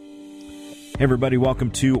Everybody,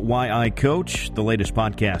 welcome to Why I Coach, the latest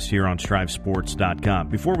podcast here on StriveSports.com.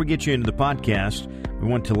 Before we get you into the podcast, we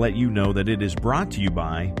want to let you know that it is brought to you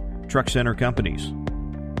by Truck Center Companies.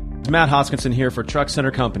 Matt Hoskinson here for Truck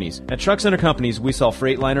Center Companies. At Truck Center Companies, we sell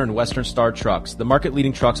Freightliner and Western Star trucks, the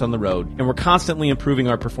market-leading trucks on the road, and we're constantly improving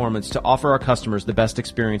our performance to offer our customers the best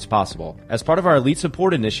experience possible. As part of our Elite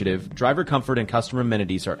Support Initiative, driver comfort and customer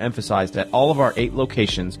amenities are emphasized at all of our 8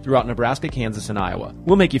 locations throughout Nebraska, Kansas, and Iowa.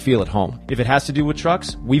 We'll make you feel at home. If it has to do with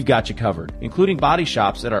trucks, we've got you covered, including body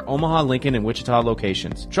shops at our Omaha, Lincoln, and Wichita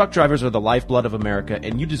locations. Truck drivers are the lifeblood of America,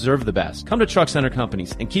 and you deserve the best. Come to Truck Center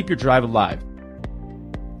Companies and keep your drive alive.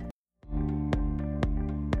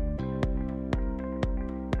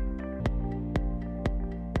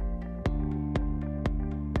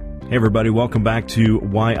 Hey everybody, welcome back to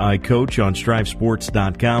Why I Coach on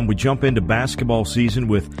StriveSports.com. We jump into basketball season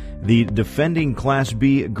with the defending Class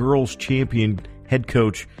B girls champion head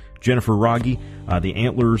coach Jennifer Wragge. The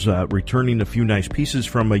Antlers returning a few nice pieces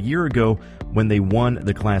from a year ago when they won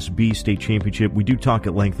the Class B state championship. We do talk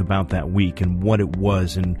at length about that week and what it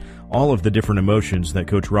was and all of the different emotions that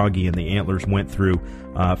Coach Wragge and the Antlers went through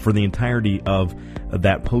for the entirety of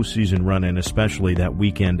that postseason run and especially that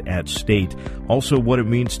weekend at state. Also what it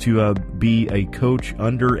means to be a coach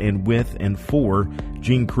under and with and for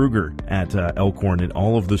Gene Kruger at Elkhorn and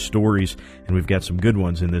all of the stories, and we've got some good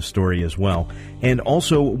ones in this story as well. And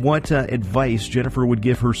also what advice Jennifer would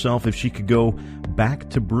give herself if she could go back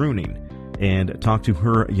to Bruning and talk to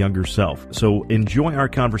her younger self. So enjoy our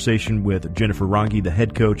conversation with Jennifer Wragge, the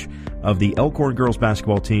head coach of the Elkhorn girls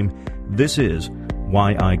basketball team. This is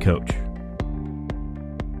Why I Coach.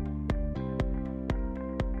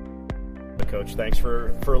 Coach, thanks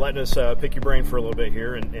for letting us pick your brain for a little bit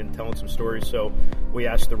here and telling some stories. So we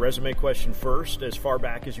asked the resume question first. As far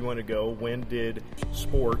back as you want to go, when did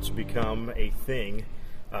sports become a thing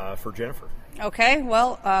for Jennifer? Okay,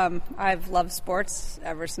 well, I've loved sports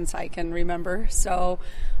ever since I can remember. So,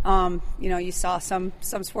 you saw some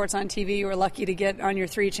sports on TV. You were lucky to get on your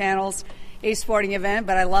 3 channels a sporting event,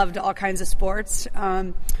 but I loved all kinds of sports.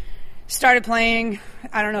 Started playing,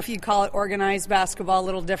 I don't know if you'd call it organized basketball, a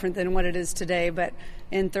little different than what it is today, but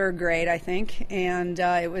in 3rd grade, I think. And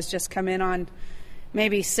it was just come in on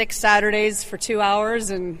maybe 6 Saturdays for 2 hours,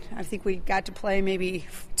 and I think we got to play maybe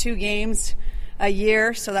 2 games a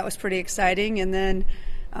year, so that was pretty exciting. And then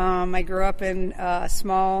I grew up in a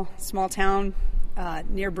small town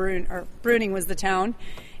near Bruning was the town,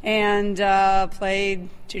 and played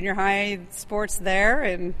junior high sports there,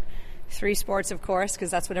 and 3 sports, of course,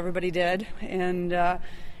 because that's what everybody did, and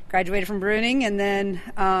graduated from Bruning, and then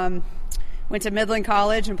went to Midland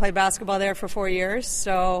College and played basketball there for 4 years.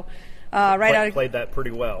 So played that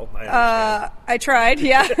pretty well. I tried,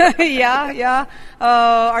 yeah, yeah.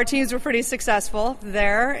 Our teams were pretty successful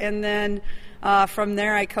there, and then from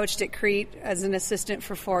there I coached at Crete as an assistant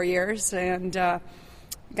for 4 years, and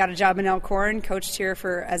got a job in Elkhorn. Coached here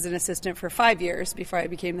as an assistant for 5 years before I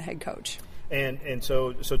became the head coach. And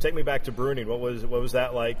so take me back to Bruning. What was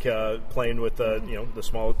that like playing with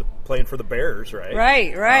playing for the Bears, right?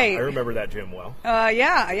 Right. I remember that gym well.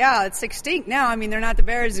 Yeah, it's extinct now. I mean, they're not the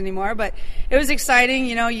Bears anymore, but it was exciting.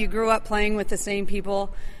 You grew up playing with the same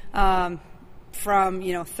people from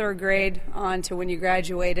 3rd grade on to when you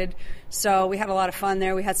graduated. So we had a lot of fun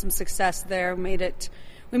there. We had some success there. We made it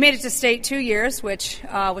to state 2 years, which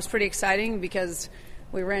was pretty exciting because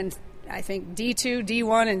we were in, I think, D2,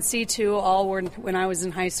 D1, and C2 all were when I was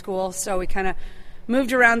in high school. So we kind of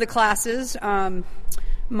moved around the classes.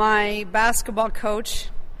 My basketball coach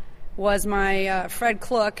was my Fred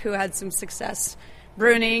Klook, who had some success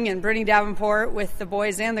Bruning and Bruning Davenport with the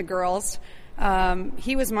boys and the girls.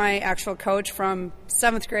 He was my actual coach from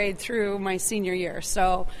 7th grade through my senior year.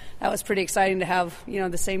 So that was pretty exciting to have,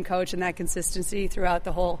 the same coach and that consistency throughout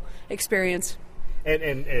the whole experience.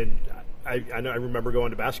 And I know I remember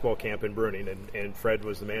going to basketball camp in Bruning, and Fred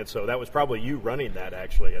was the man. So that was probably you running that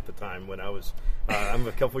actually at the time when I was. I'm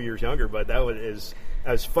a couple years younger, but that was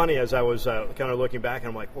as funny as I was kind of looking back. And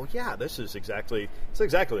I'm like, well, yeah, it's exactly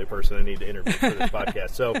the person I need to interview for this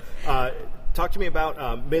podcast. So talk to me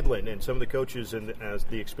about Midland and some of the coaches and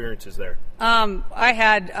the experiences there. I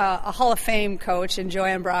had a Hall of Fame coach in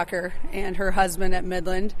Joanne Brocker and her husband at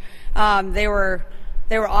Midland. They were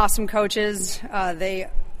awesome coaches.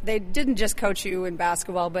 They didn't just coach you in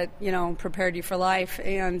basketball, but, prepared you for life.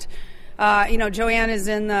 And, Joanne is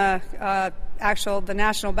in the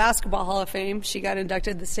National Basketball Hall of Fame. She got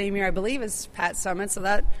inducted the same year, I believe, as Pat Summitt. So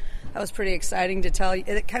that was pretty exciting to tell you.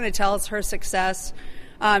 It kind of tells her success.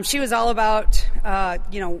 She was all about,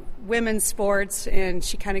 women's sports, and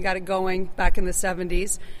she kind of got it going back in the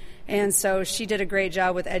 70s. And so she did a great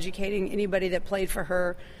job with educating anybody that played for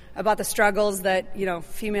her about the struggles that,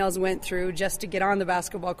 females went through just to get on the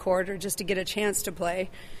basketball court or just to get a chance to play.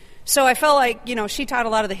 So I felt like, she taught a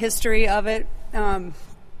lot of the history of it,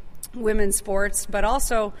 women's sports, but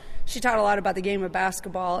also she taught a lot about the game of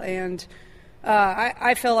basketball. And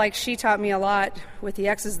I feel like she taught me a lot with the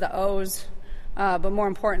X's, the O's, but more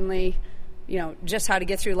importantly, just how to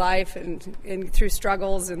get through life and through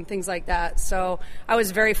struggles and things like that. So I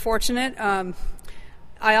was very fortunate.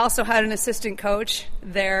 I also had an assistant coach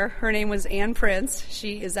there. Her name was Ann Prince.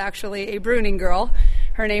 She is actually a Bruning girl.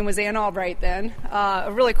 Her name was Ann Albright then.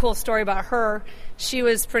 A really cool story about her. She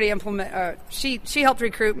was pretty she helped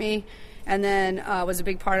recruit me and then was a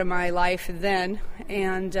big part of my life then.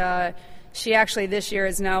 And she actually this year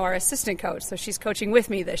is now our assistant coach. So she's coaching with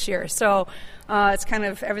me this year. So it's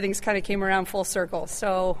everything's kind of came around full circle.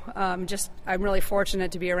 So I'm really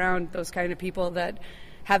fortunate to be around those kind of people that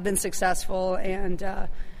have been successful and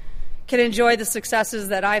can enjoy the successes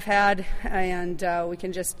that I've had, and we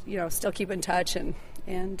can just still keep in touch and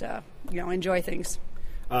enjoy things.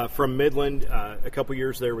 From Midland, a couple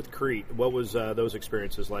years there with Crete, what was those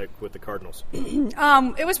experiences like with the Cardinals?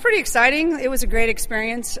 It was pretty exciting. It was a great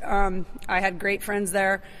experience. I had great friends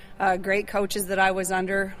there, great coaches that I was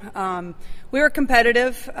under. We were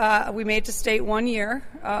competitive. We made it to state one year.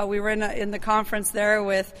 We were in the conference there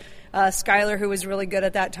with Skylar, who was really good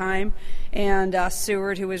at that time, and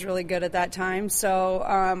Seward, who was really good at that time. So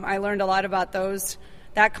I learned a lot about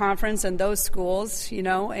that conference and those schools,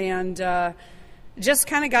 and just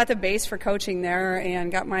kind of got the base for coaching there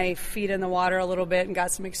and got my feet in the water a little bit and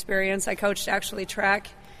got some experience. I coached actually track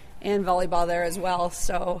and volleyball there as well.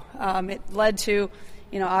 So it led to,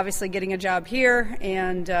 obviously getting a job here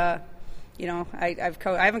and I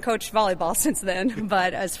haven't coached volleyball since then,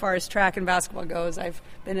 but as far as track and basketball goes, I've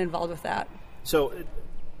been involved with that. So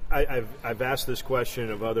I've asked this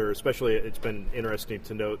question of especially it's been interesting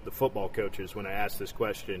to note the football coaches when I ask this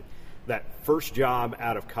question, that first job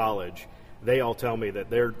out of college, they all tell me that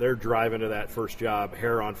they're driving to that first job,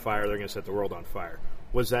 hair on fire, they're going to set the world on fire.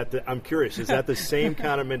 Was that I'm curious, is that the same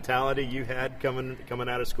kind of mentality you had coming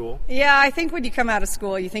out of school? Yeah, I think when you come out of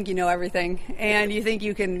school, you think you know everything, and you think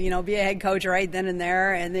you can, be a head coach right then and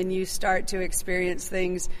there, and then you start to experience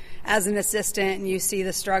things as an assistant, and you see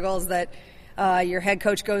the struggles that your head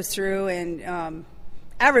coach goes through, and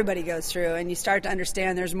everybody goes through, and you start to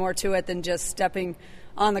understand there's more to it than just stepping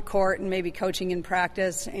on the court and maybe coaching in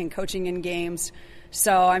practice and coaching in games.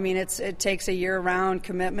 So, it takes a year-round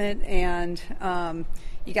commitment, and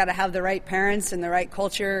you got to have the right parents and the right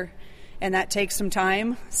culture, and that takes some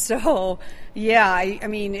time. So, yeah,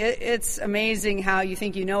 it's amazing how you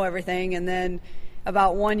think you know everything, and then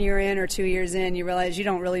about 1 year in or 2 years in, you realize you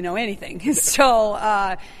don't really know anything. So,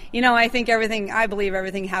 I believe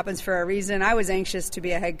everything happens for a reason. I was anxious to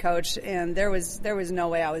be a head coach, and there was no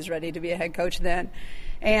way I was ready to be a head coach then.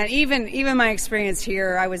 And even my experience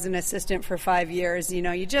here, I was an assistant for 5 years.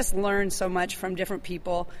 You just learn so much from different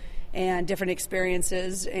people and different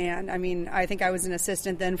experiences. And, I think I was an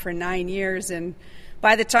assistant then for 9 years. And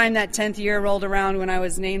by the time that 10th year rolled around when I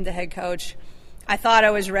was named the head coach, I thought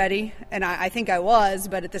I was ready, and I think I was.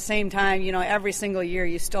 But at the same time, every single year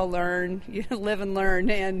you still learn, you live and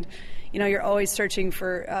learn. And, you're always searching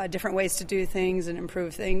for different ways to do things and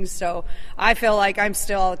improve things. So I feel like I'm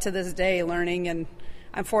still, to this day, learning, and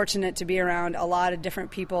I'm fortunate to be around a lot of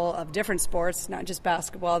different people of different sports, not just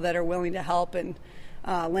basketball, that are willing to help and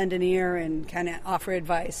lend an ear and kind of offer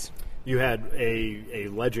advice. You had a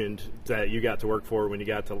legend that you got to work for when you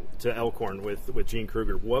got to Elkhorn with Gene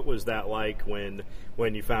Kruger. What was that like when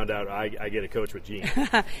you found out I get a coach with Gene?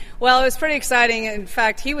 Well, it was pretty exciting. In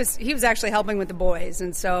fact, he was actually helping with the boys,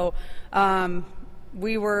 and so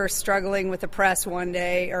we were struggling with the press one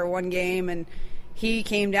game, and he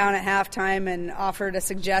came down at halftime and offered a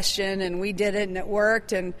suggestion, and we did it, and it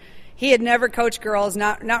worked. And he had never coached girls,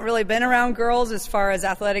 not really been around girls as far as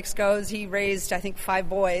athletics goes. He raised, I think, 5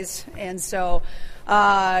 boys. And so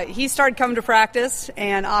he started coming to practice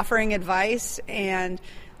and offering advice, and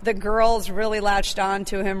the girls really latched on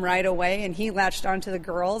to him right away, and he latched on to the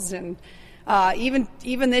girls. And even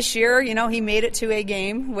this year, he made it to a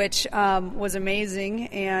game, which was amazing.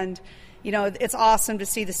 And it's awesome to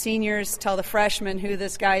see the seniors tell the freshmen who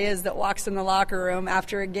this guy is that walks in the locker room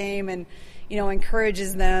after a game and,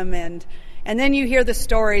 encourages them. And then you hear the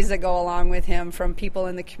stories that go along with him from people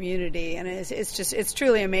in the community. And it's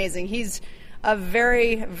truly amazing. He's a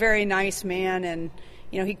very, very nice man. And,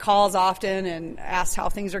 he calls often and asks how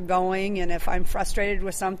things are going. And if I'm frustrated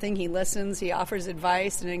with something, he listens, he offers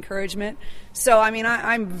advice and encouragement. So,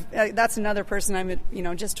 I'm that's another person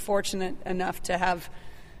I'm, just fortunate enough to have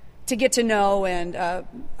to get to know, and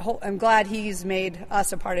I'm glad he's made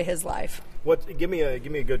us a part of his life. Give me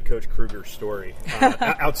a good Coach Kruger story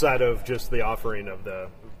outside of just the offering of the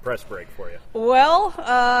press break for you. Well,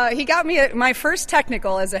 he got me my first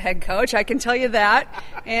technical as a head coach, I can tell you that.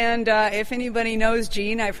 And if anybody knows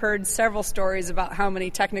Gene, I've heard several stories about how many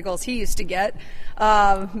technicals he used to get.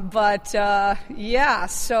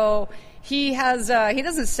 So he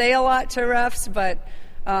doesn't say a lot to refs, but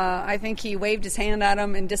I think he waved his hand at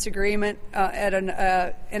him in disagreement in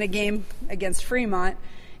a game against Fremont,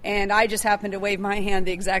 and I just happened to wave my hand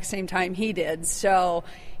the exact same time he did. So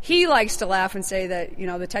he likes to laugh and say that,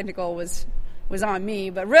 the technical was on me,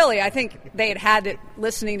 but really I think they had it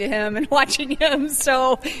listening to him and watching him,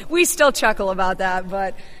 so we still chuckle about that.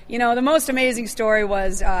 But, the most amazing story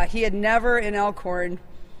was he had never in Elkhorn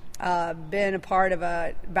been a part of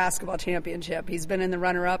a basketball championship. He's been in the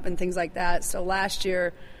runner-up and things like that. So last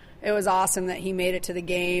year it was awesome that he made it to the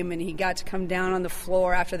game, and he got to come down on the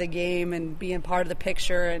floor after the game and be a part of the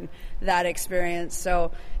picture and that experience.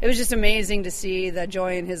 So it was just amazing to see the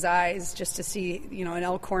joy in his eyes, just to see, an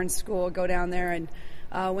Elkhorn school go down there and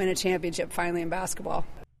win a championship finally in basketball.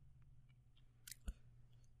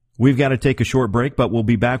 We've got to take a short break, but we'll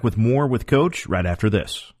be back with more with Coach right after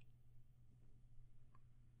this.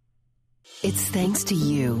 It's thanks to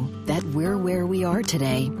you that we're where we are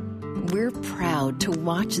today. We're proud to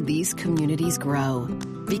watch these communities grow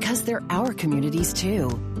because they're our communities too.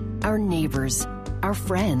 Our neighbors, our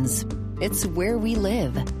friends. It's where we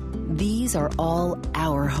live. These are all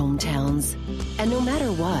our hometowns. And no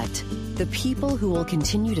matter what, the people who will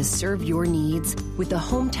continue to serve your needs with the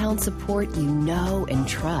hometown support you know and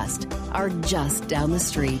trust are just down the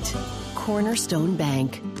street. Cornerstone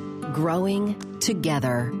Bank. Growing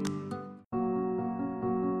together.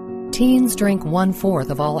 Teens drink 1/4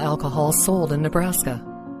 of all alcohol sold in Nebraska.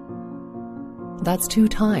 That's 2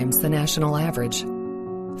 times the national average,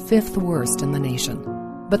 5th worst in the nation.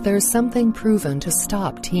 But there's something proven to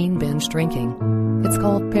stop teen binge drinking. It's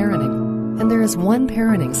called parenting, and there is one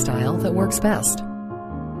parenting style that works best.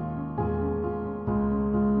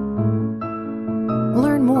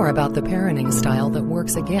 Learn more about the parenting style that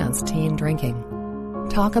works against teen drinking.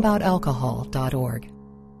 TalkAboutAlcohol.org.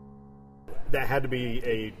 That had to be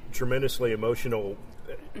a tremendously emotional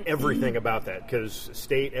everything about that, because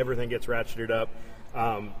state, everything gets ratcheted up.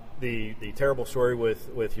 The terrible story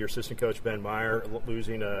with your assistant coach, Ben Meyer,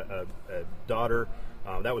 losing a daughter,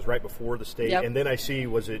 that was right before the state. Yep. And then I see,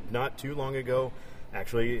 was it not too long ago,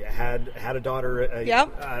 actually had a daughter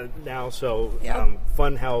now. So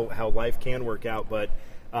fun how life can work out. But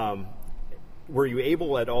were you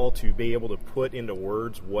able at all to be able to put into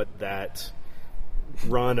words what that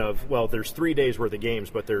run of, well, there's 3 days worth of games,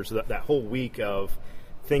 but there's that whole week of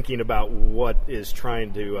thinking about what is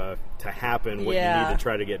trying to happen, what you need to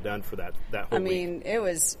try to get done for that whole week. I mean, it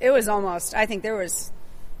was almost, I think there was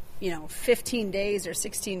 15 days or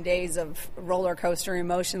 16 days of roller coaster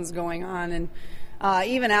emotions going on, and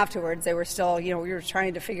even afterwards they were still, we were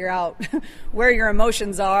trying to figure out where your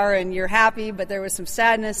emotions are, and you're happy, but there was some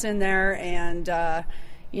sadness in there, and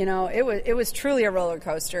it was truly a roller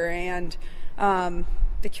coaster. And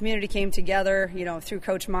the community came together, through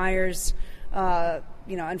Coach Meyer's,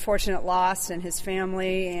 unfortunate loss and his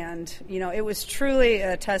family. And, it was truly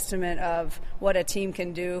a testament of what a team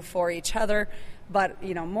can do for each other. But,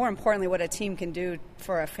 more importantly, what a team can do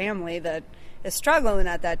for a family that is struggling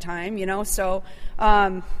at that time, So,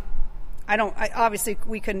 obviously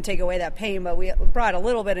we couldn't take away that pain, but we brought a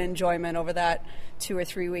little bit of enjoyment over that 2 or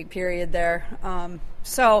 3 week period there.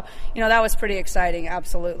 So, that was pretty exciting,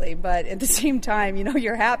 absolutely. But at the same time,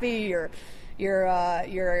 you're happy,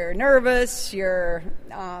 you're nervous, you're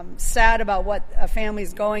sad about what a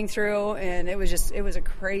family's going through, and it was a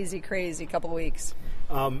crazy couple of weeks.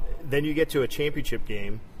 Then you get to a championship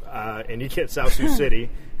game, and you get South Sioux City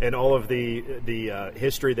and all of the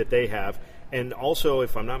history that they have. And also,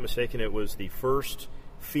 if I'm not mistaken, it was the first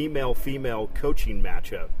female coaching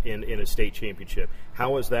matchup in a state championship.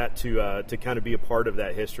 How was that to kind of be a part of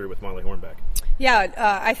that history with Molly Hornbeck? Yeah,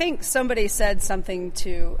 I think somebody said something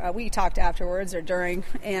to we talked afterwards or during,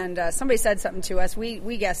 and somebody said something to us.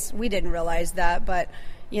 We guess we didn't realize that, but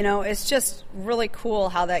it's just really cool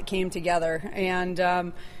how that came together. And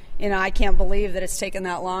I can't believe that it's taken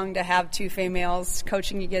that long to have 2 females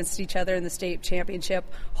coaching against each other in the state championship.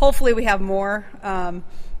 Hopefully we have more.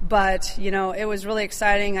 But, it was really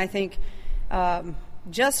exciting, I think,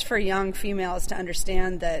 just for young females to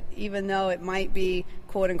understand that even though it might be,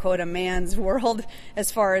 quote unquote, a man's world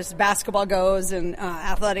as far as basketball goes and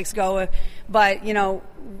athletics go, but,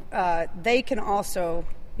 they can also,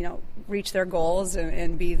 reach their goals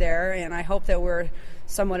and be there. And I hope that we're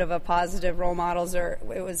somewhat of a positive role models, or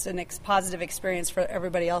it was a positive experience for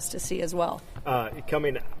everybody else to see as well.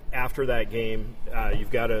 Coming after that game, you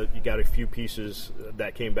got a few pieces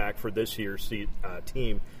that came back for this year's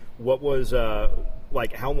team. What was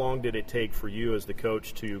how long did it take for you as the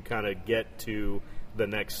coach to kind of get to the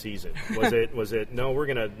next season? Was it no, we're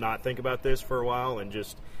going to not think about this for a while and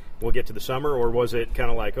just we'll get to the summer, or was it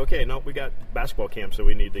kind of like, okay, no, we got basketball camp, so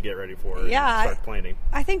we need to get ready for it and start planning?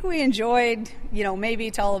 I think we enjoyed,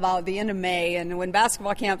 maybe till about the end of May, and when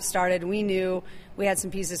basketball camp started, we knew we had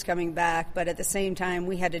some pieces coming back, but at the same time,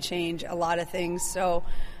 we had to change a lot of things. So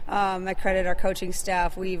I credit our coaching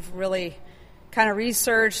staff. We've really kind of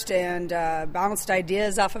researched and bounced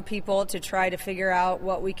ideas off of people to try to figure out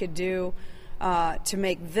what we could do to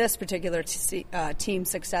make this particular team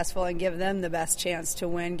successful and give them the best chance to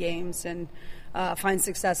win games and find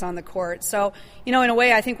success on the court. So, in a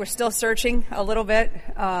way, I think we're still searching a little bit.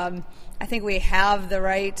 I think we have the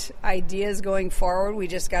right ideas going forward. We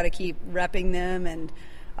just got to keep repping them and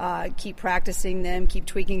keep practicing them, keep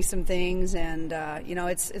tweaking some things. And,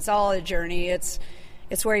 it's all a journey.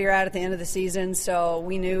 It's where you're at the end of the season, so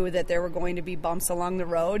we knew that there were going to be bumps along the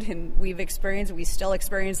road, and we still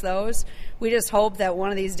experience those. We just hope that one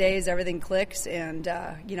of these days everything clicks and,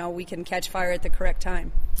 we can catch fire at the correct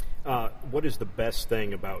time. What is the best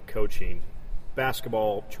thing about coaching?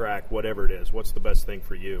 Basketball, track, whatever it is, what's the best thing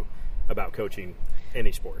for you about coaching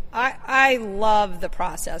any sport? I love the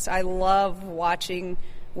process. I love watching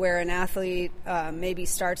where an athlete maybe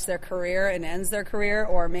starts their career and ends their career,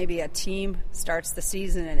 or maybe a team starts the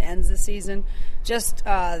season and ends the season. Just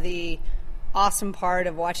the awesome part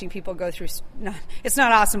of watching people go through – it's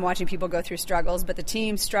not awesome watching people go through struggles, but the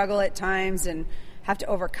team struggle at times and have to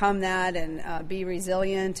overcome that and be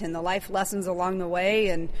resilient, and the life lessons along the way.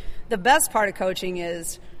 And the best part of coaching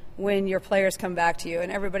is when your players come back to you, and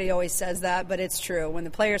everybody always says that, but it's true. When the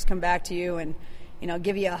players come back to you and,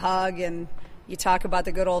 give you a hug and – you talk about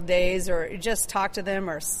the good old days, or you just talk to them,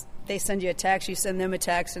 or they send you a text, you send them a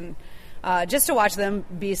text, and just to watch them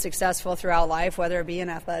be successful throughout life, whether it be in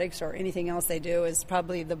athletics or anything else they do, is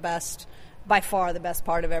probably by far the best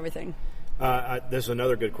part of everything. There's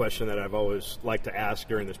another good question that I've always liked to ask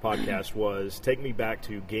during this podcast was, take me back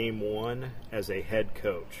to game one as a head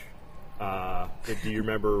coach. Do you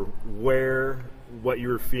remember what you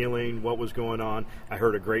were feeling, what was going on? I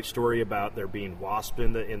heard a great story about there being wasp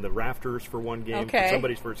in the rafters for one game, for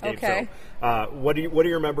somebody's first game. Okay. So, what do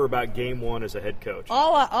you remember about game one as a head coach?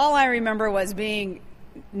 All I remember was being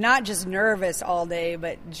not just nervous all day,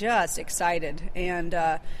 but just excited. And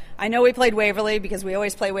I know we played Waverly because we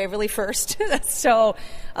always play Waverly first. So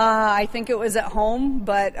I think it was at home,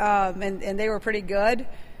 but and they were pretty good.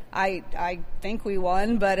 I think we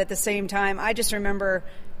won, but at the same time, I just remember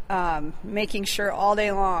making sure all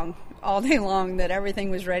day long that everything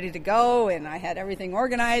was ready to go, and I had everything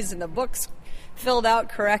organized and the books filled out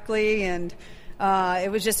correctly, and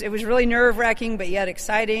it was really nerve-wracking but yet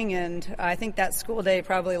exciting. And I think that school day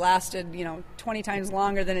probably lasted 20 times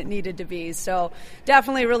longer than it needed to be. So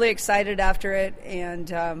definitely really excited after it,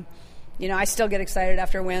 and I still get excited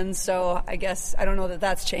after wins. So I guess I don't know that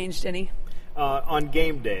that's changed any. On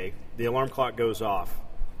game day, the alarm clock goes off.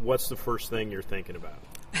 What's the first thing you're thinking about?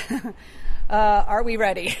 Are we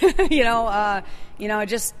ready?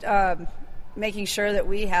 Just making sure that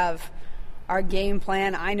we have our game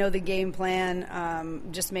plan. I know the game plan.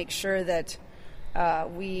 Just make sure that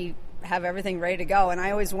we have everything ready to go. And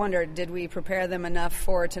I always wondered, did we prepare them enough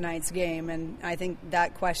for tonight's game? And I think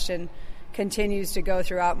that question continues to go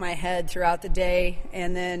throughout my head throughout the day.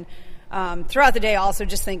 And then throughout the day also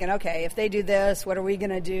just thinking, okay, if they do this, what are we going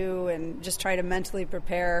to do? And just try to mentally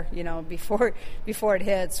prepare, before it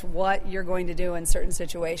hits, what you're going to do in certain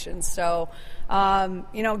situations. So,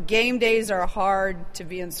 game days are hard to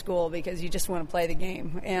be in school because you just want to play the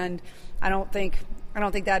game. And I don't think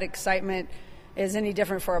that excitement is any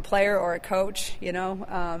different for a player or a coach,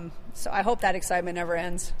 So I hope that excitement never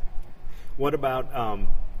ends. What about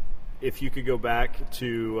if you could go back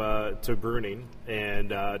to Bruning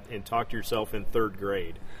and talk to yourself in third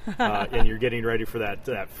grade, and you're getting ready for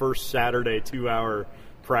that first Saturday 2-hour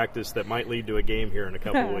practice that might lead to a game here in a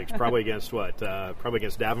couple of weeks, probably against what? Probably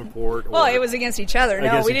against Davenport. Well, it was against each other.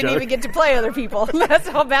 No, we didn't even get to play other people. That's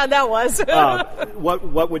how bad that was.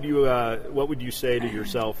 What would you say to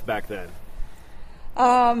yourself back then?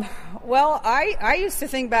 Well, I used to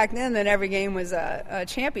think back then that every game was a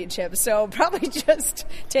championship, so probably just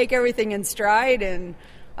take everything in stride and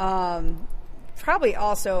probably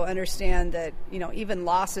also understand that, even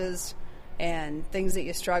losses and things that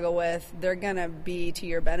you struggle with, they're going to be to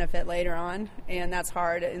your benefit later on, and that's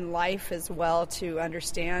hard in life as well to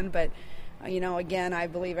understand. But again, I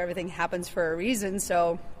believe everything happens for a reason.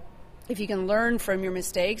 So if you can learn from your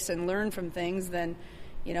mistakes and learn from things, then,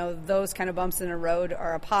 those kind of bumps in the road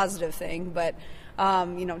are a positive thing. But,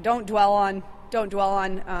 don't dwell on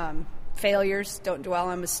failures. Don't dwell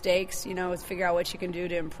on mistakes. Figure out what you can do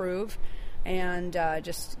to improve, and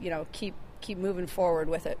just keep moving forward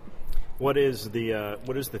with it. What is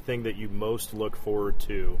the thing that you most look forward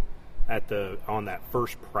to on that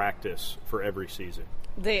first practice for every season?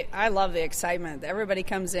 I love the excitement. Everybody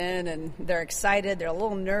comes in and they're excited. They're a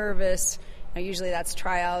little nervous. Usually that's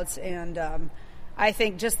tryouts, and I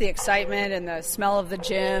think just the excitement and the smell of the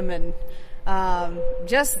gym and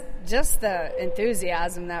just the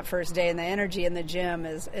enthusiasm that first day and the energy in the gym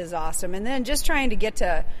is awesome. And then just trying to get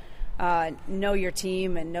to know your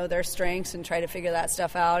team and know their strengths and try to figure that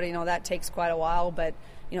stuff out. That takes quite a while, but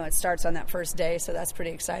it starts on that first day, so that's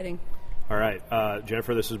pretty exciting. All right,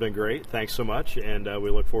 Jennifer, this has been great. Thanks so much, and we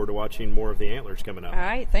look forward to watching more of the Antlers coming up. All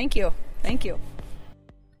right, thank you.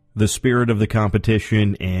 The spirit of the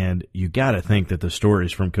competition, and you got to think that the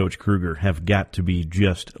stories from Coach Kruger have got to be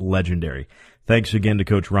just legendary. Thanks again to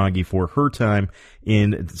Coach Wragge for her time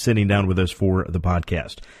in sitting down with us for the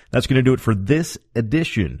podcast. That's going to do it for this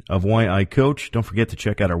edition of Why I Coach. Don't forget to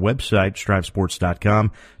check out our website,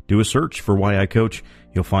 strivesports.com. Do a search for Why I Coach.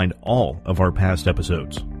 You'll find all of our past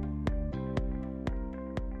episodes.